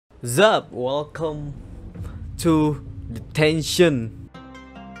Zup, welcome to Detention.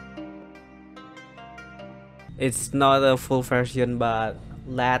 It's not a full version, but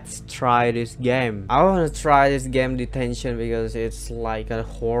let's try this game. I wanna try this game Detention because it's like a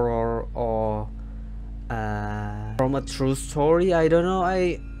horror or from a true story. I don't know.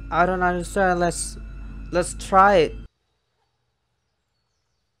 I don't understand. Let's try it.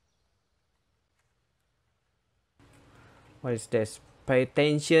 What is this? Pay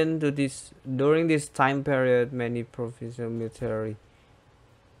attention to this. During this time period, many professional military.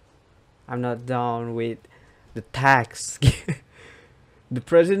 I'm not down with the tax. The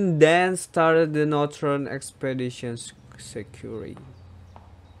president then started the Northern Expedition Security.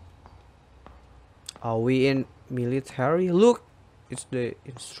 Are we in military? Look, it's the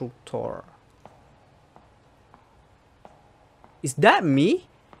instructor. Is that me?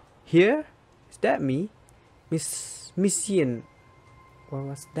 Here? Is that me? Mission. What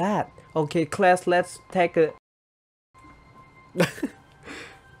was that? Okay, class, let's take a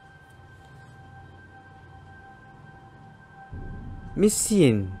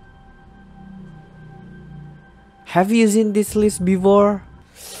mission. Have you seen this list before?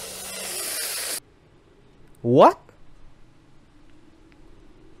 What?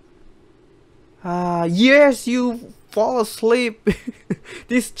 Yes, you fall asleep.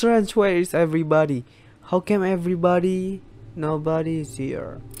 This strange. Where is everybody? How come everybody? Nobody is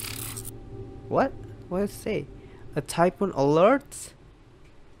here. What? What does it say? A typhoon alert?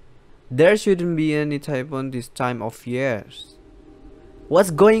 There shouldn't be any typhoon this time of years.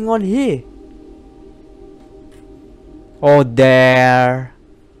 What's going on here? Oh, there.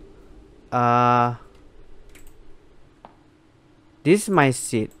 This is my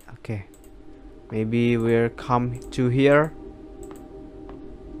seat. Okay. Maybe we'll come to here.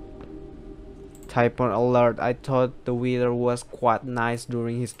 Typhoon alert. I thought the weather was quite nice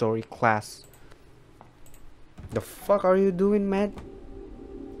during history class. The fuck are you doing, man?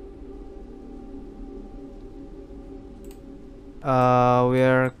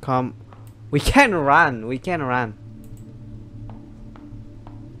 We can run. We can run.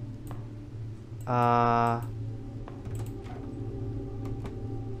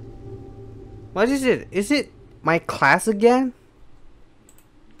 What is it? Is it my class again?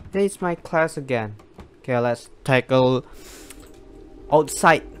 It's my class again. Okay, let's tackle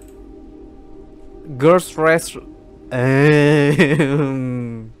outside. Girls' restroom.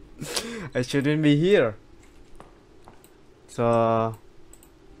 I shouldn't be here. So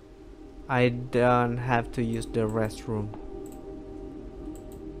I don't have to use the restroom.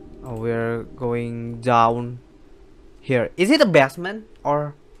 Oh, we're going down here. Is it a basement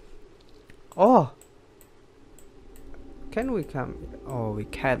or? Oh, can we come? Oh, we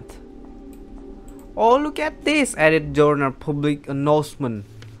can't. Oh, look at this. Edit journal public announcement.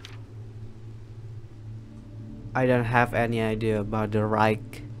 I don't have any idea about the right.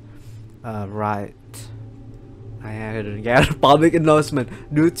 I didn't get a public announcement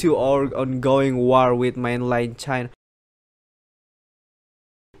due to our ongoing war with mainland China.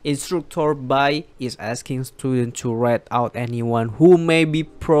 Instructor Bai is asking students to rat out anyone who may be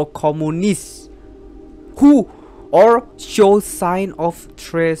pro-communist, who or show sign of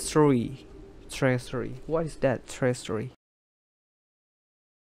treachery. Treachery. What is that? Treachery.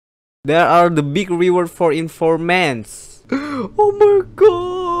 There are the big reward for informants. Oh my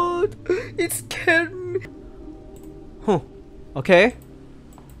god! It scared me. Huh. Okay.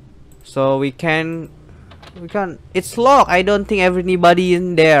 So we can. It's locked. I don't think anybody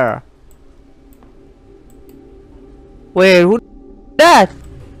in there. Wait, who that?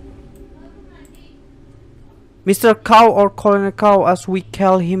 Mr. Cow or Colonel Cow, as we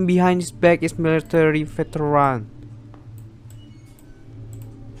call him behind his back, is military veteran.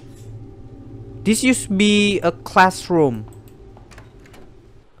 This used to be a classroom.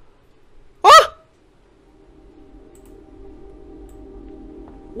 Ah!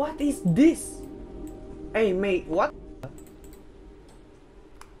 What is this? Hey mate, what?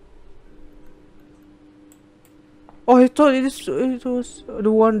 Oh, I thought it was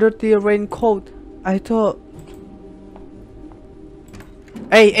the one dirty raincoat. I thought.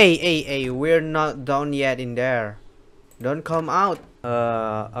 Hey, we're not done yet in there. Don't come out.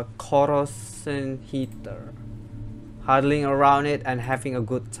 A corrosion heater. Huddling around it and having a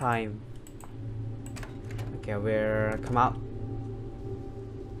good time. Okay, we're come out.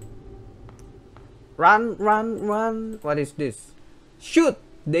 Run. What is this? Shoot!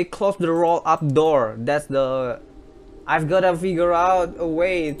 They closed the roll up door. That's the... I've gotta figure out a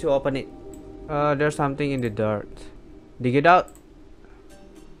way to open it. There's something in the dirt. Dig it out.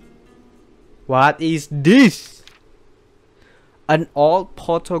 What is this? An old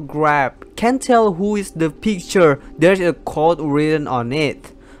photograph. Can't tell who is the picture. There's a quote written on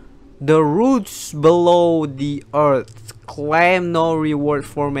it. The roots below the earth claim no reward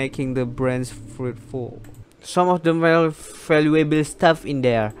for making the branch fruitful. Some of the valuable stuff in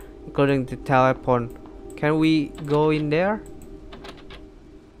there, including the telephone. Can we go in there?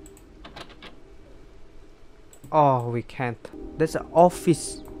 Oh, we can't. That's an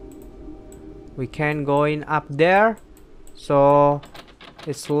office. We can't go in up there, so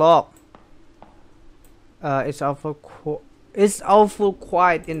it's locked. It's awful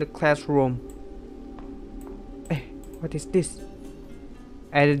quiet in the classroom. Hey, what is this?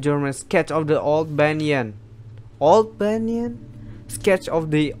 Added German sketch of the old banyan. Old banyan? Sketch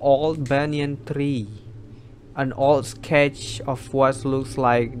of the old banyan tree. An old sketch of what looks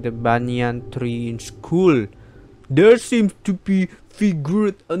like the banyan tree in school. There seems to be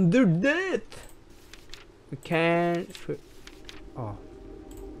figured under that. We can't. Oh.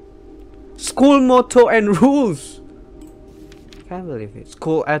 School motto and rules. Can't believe it.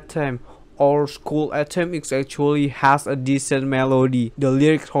 School anthem. Our school anthem is actually has a decent melody. The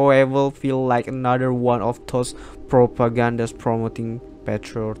lyrics, however, feel like another one of those propagandas promoting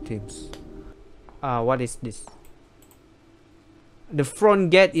patriotism. What is this? The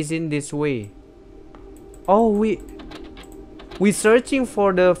front gate is in this way. Oh, we searching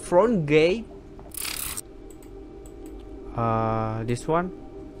for the front gate. This one.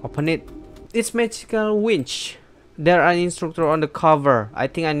 Open it. It's magical winch. There are instructor on the cover. I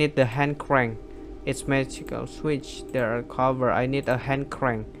think I need the hand crank. It's magical switch. There are cover. I need a hand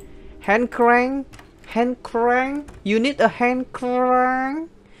crank. Hand crank. Hand crank. You need a hand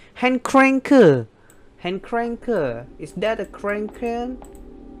crank. Hand cranker. Hand cranker. Is that a cranker?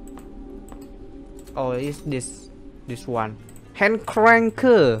 Oh, is this one? Hand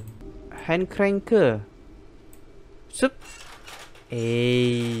cranker. Hand cranker. Sup.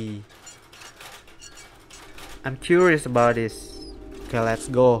 Hey. I'm curious about this. Okay, let's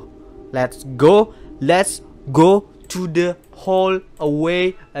go. Let's go. Let's go to the hall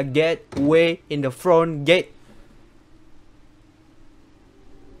away a gateway in the front gate.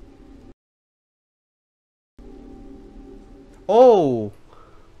 Oh,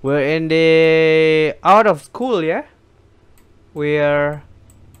 we're in the out of school, yeah? We're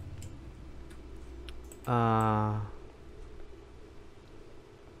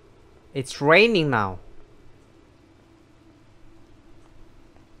it's raining now.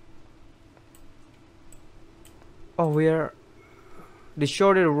 Oh, we're the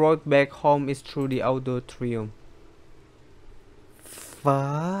shorter road back home is through the auditorium.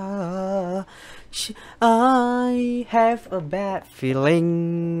 I have a bad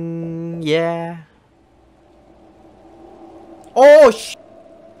feeling. Yeah. Oh sh.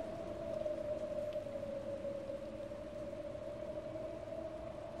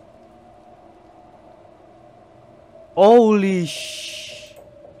 Holy sh.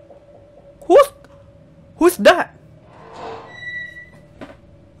 Who's that?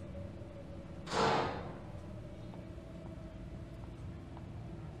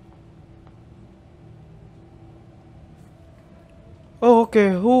 Oh, okay.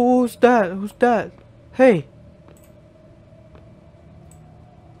 Who's that? Who's that? Hey.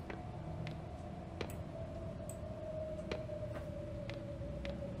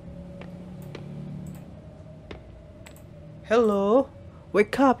 Hello.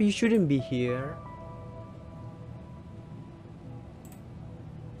 Wake up. You shouldn't be here.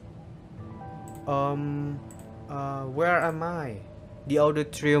 Where am I? The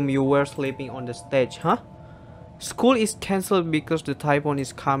auditorium. You were sleeping on the stage, huh? School is cancelled because the typhoon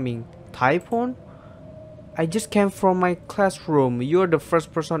is coming. Typhoon? I just came from my classroom. You're the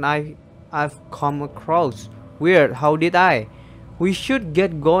first person I've come across. Weird, how did I? We should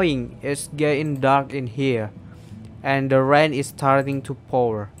get going. It's getting dark in here. And the rain is starting to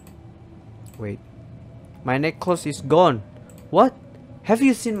pour. Wait. My necklace is gone. What? Have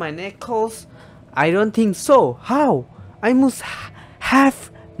you seen my necklace? I don't think so. How? I must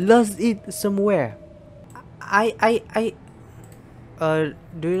have lost it somewhere. Do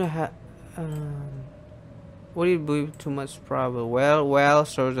you know how? Would it be too much trouble? Well,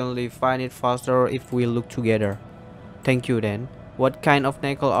 certainly find it faster if we look together. Thank you then. What kind of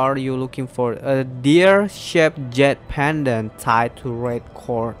necklace are you looking for? A deer-shaped jet pendant tied to red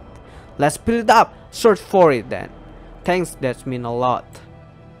cord. Let's put it up. Search for it then. Thanks, that's mean a lot.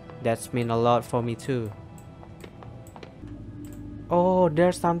 That's mean a lot for me too. Oh,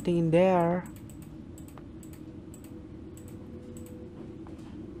 there's something in there.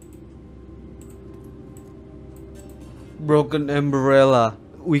 Broken umbrella.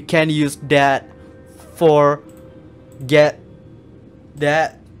 We can use that for get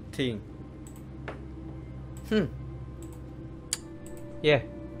that thing. Yeah.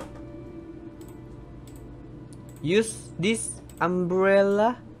 Use this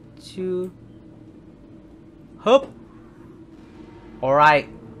umbrella to hop. Alright,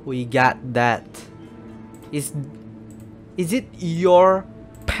 we got that. Is it your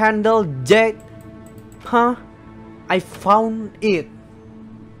pendle jet? Huh? I found it.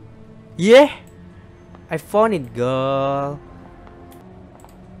 Yeah, I found it, girl.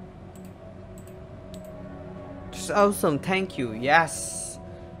 Just awesome, thank you. Yes,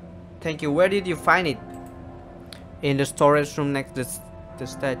 thank you. Where did you find it? In the storage room next to the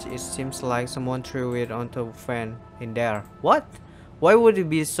stage. It seems like someone threw it onto a fan in there. What? Why would it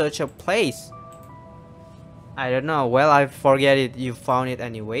be such a place? I don't know. Well, I forget it. You found it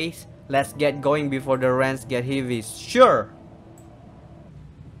anyways. Let's get going before the rains get heavy. Sure.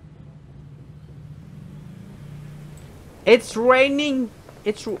 It's raining.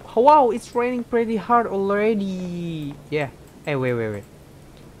 Wow, it's raining pretty hard already. Yeah. Hey, wait.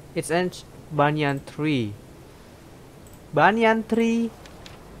 It's an banyan tree. Banyan tree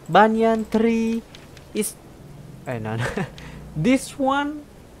is no. This one,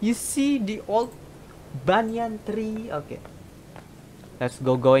 you see the old banyan tree. Okay, let's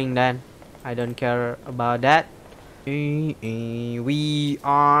going then. I don't care about that. We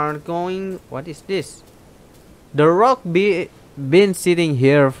are going. What is this? The rock been sitting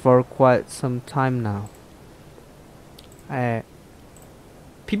here for quite some time now.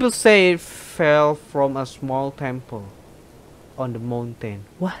 People say it fell from a small temple on the mountain.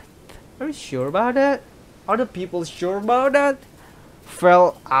 What? Are you sure about that? Are the people sure about that?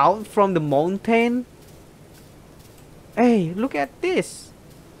 Fell out from the mountain? Hey, look at this.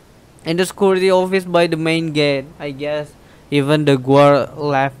 In the security office by the main gate. I guess even the guard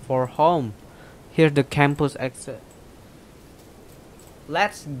left for home. Here's the campus exit.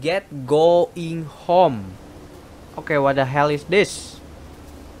 Let's get going home. Okay, what the hell is this?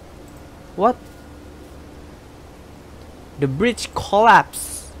 What? The bridge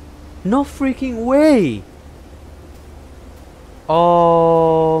collapsed. No freaking way.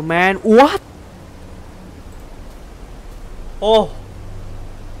 Oh man, what? Oh.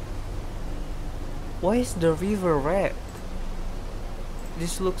 Why is the river red?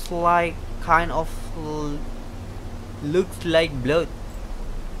 This looks like kind of looks like blood.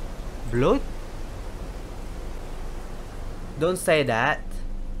 Blood? Don't say that.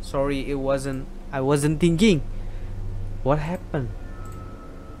 Sorry, I wasn't thinking. What happened?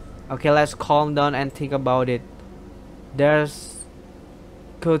 Okay, let's calm down and think about it. There's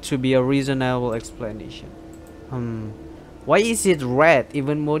got to be a reasonable explanation. Why is it red?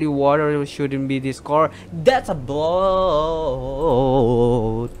 Even muddy water shouldn't be this color. That's a blood.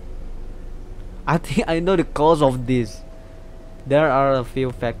 I think I know the cause of this. There are a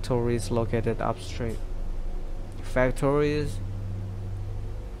few factories located upstream. Factories?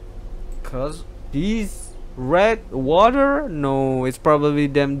 Cause these red water? No, it's probably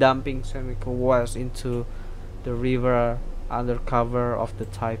them dumping chemical waste into the river under cover of the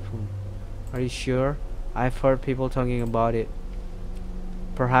typhoon. Are you sure? I've heard people talking about it.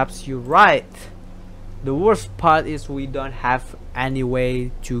 Perhaps you're right. The worst part is we don't have any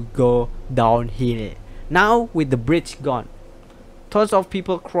way to go downhill. Now with the bridge gone. Tons of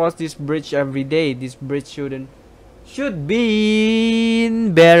people cross this bridge every day. This bridge should be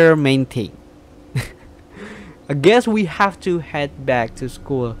better maintained. I guess we have to head back to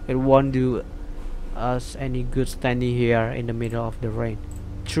school. It won't do us any good standing here in the middle of the rain.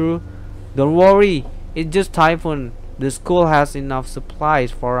 True. Don't worry. It's just typhoon. The school has enough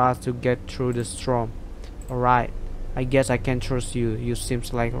supplies for us to get through the storm. Alright. I guess I can trust you. You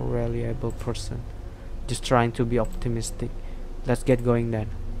seems like a reliable person. Just trying to be optimistic. Let's get going then.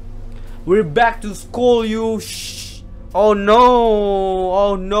 We're back to school, you shh. Oh no.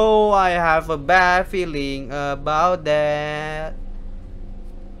 Oh no. I have a bad feeling about that.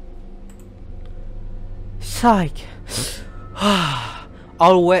 Psych.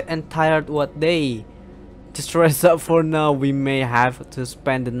 All wet and tired what day. Just rest up for now. We may have to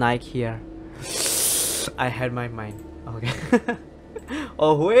spend the night here. I had my mind. Okay.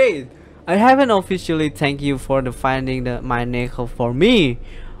 Oh wait. I haven't officially thanked you for the finding my nickel for me.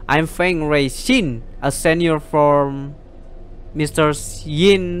 I'm Feng Ray Shin, a senior from Mr.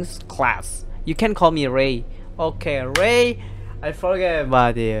 Yin's class. You can call me Ray. Okay, Ray. I forget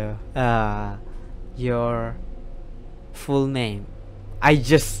about you. Your full name. I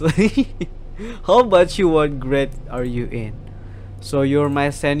just how about you? What grade are you in? So you're my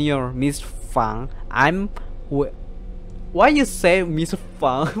senior, Miss Fang. Why you say Miss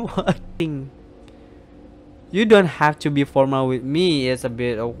Fang? What thing? You don't have to be formal with me. It's a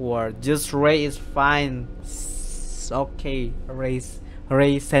bit awkward. Just Ray is fine. Okay, Ray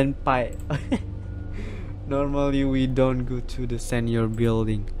senpai. Normally we don't go to the senior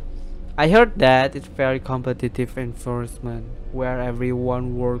building. I heard that it's very competitive enforcement where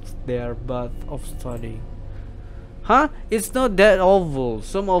everyone works their butt off studying. Huh? It's not that awful.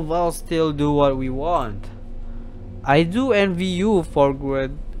 Some of us still do what we want. I do envy you for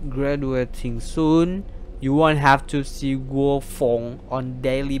graduating soon. You won't have to see Guo Fong on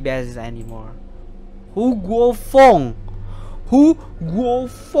daily basis anymore. Who Guo Fong? Who Guo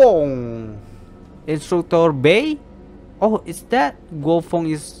Fong? Instructor Bay? Oh, is that Guo Fong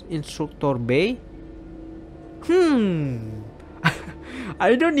is Instructor Bay?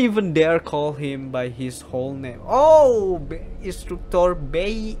 I don't even dare call him by his whole name. Oh, Instructor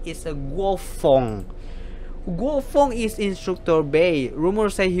Bay is a Guo Fong. Guo Fong is Instructor Bay.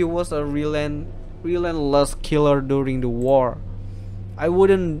 Rumors say he was a relentless killer during the war. I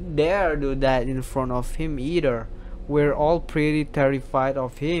wouldn't dare do that in front of him either. We're all pretty terrified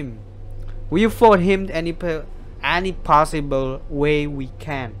of him. We fought him any possible way we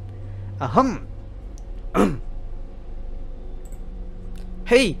can. Ahem.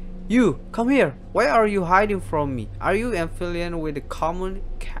 Hey, you, come here. Why are you hiding from me? Are you affiliated with the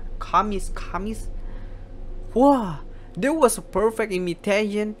commies? Wow, that was a perfect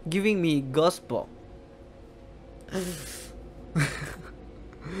imitation, giving me goosebumps.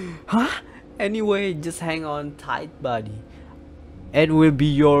 Huh? Anyway, just hang on tight, buddy. It will be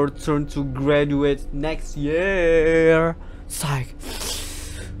your turn to graduate next year. Psych.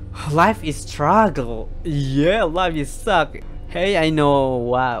 Life is struggle. Yeah, life is suck. Hey, I know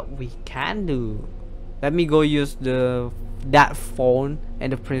what we can do. Let me go use that phone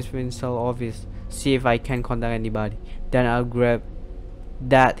at the principal office. See if I can contact anybody. Then I'll grab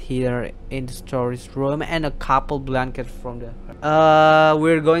that here in the storage room and a couple blankets from the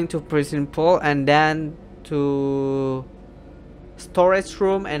we're going to principal and then to storage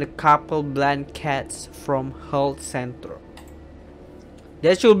room and a couple blankets from health center.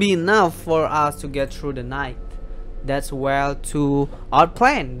 That should be enough for us to get through the night. That's well to our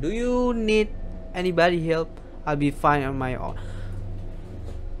plan. Do you need anybody help? I'll be fine on my own.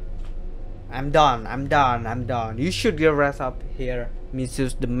 I'm done. You should get rest up here.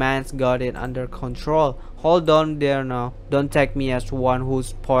 Mrs. The man's got it under control. Hold on there now. Don't take me as one who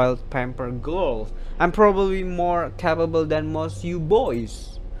spoiled pampered girls. I'm probably more capable than most you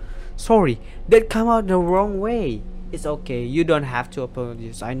boys. Sorry, that came out the wrong way. It's okay, you don't have to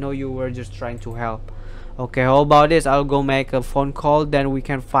apologize. I know you were just trying to help. Okay, how about this? I'll go make a phone call, then we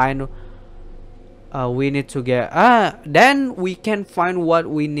can find we need to get then we can find what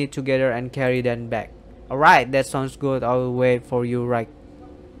we need together and carry them back. Alright, that sounds good. I'll wait for you, right?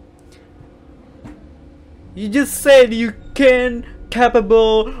 You just said you can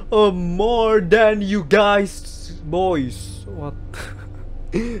capable of more than you guys boys. What?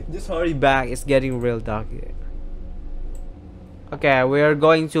 Just hurry back, it's getting real dark here. Okay, we are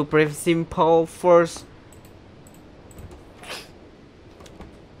going to pretty simple first.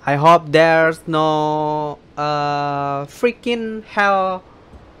 I hope there's no freaking hell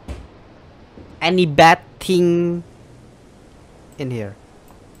any bad thing in here.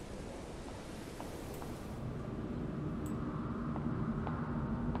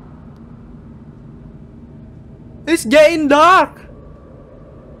 It's getting dark.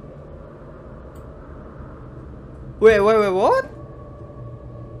 Wait, what?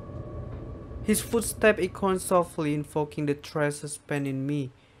 His footstep echoed softly, invoking the trash suspended in me.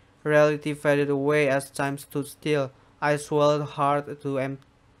 Reality faded away as time stood still. I swallowed hard to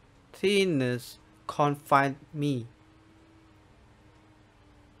emptiness confined me.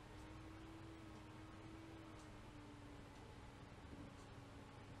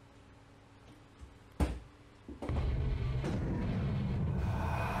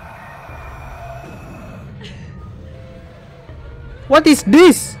 What is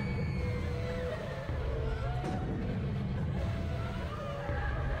this?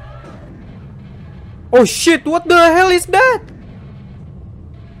 Oh shit, what the hell is that?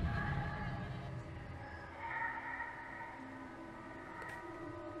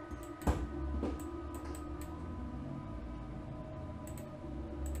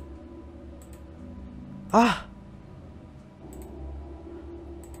 Ah.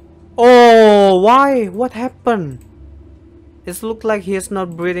 Oh, why? What happened? It looks like he is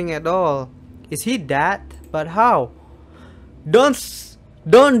not breathing at all. Is he dead? But how? Don't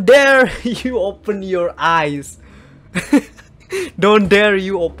dare you open your eyes. Don't dare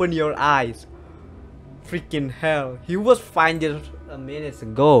you open your eyes. Freaking hell. He was fine just a minute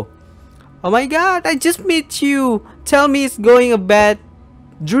ago. Oh my god, I just met you. Tell me it's going a bad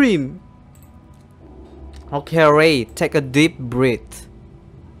dream. Okay, Ray, take a deep breath.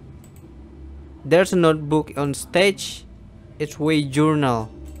 There's a notebook on stage. It's Way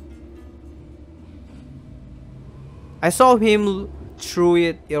journal. I saw him through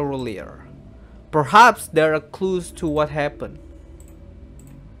it earlier. Perhaps there are clues to what happened.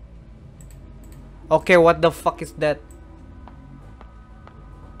 Okay, what the fuck is that?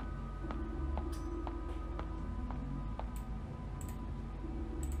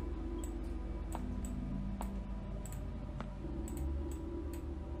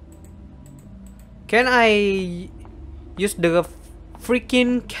 Can I use the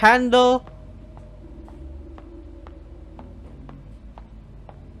freaking candle?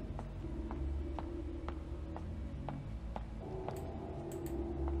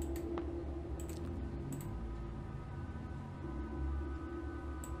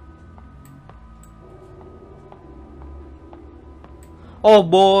 Oh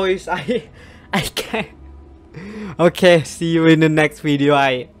boys, I can't. Okay, see you in the next video.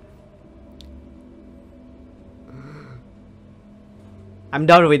 I'm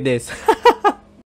done with this.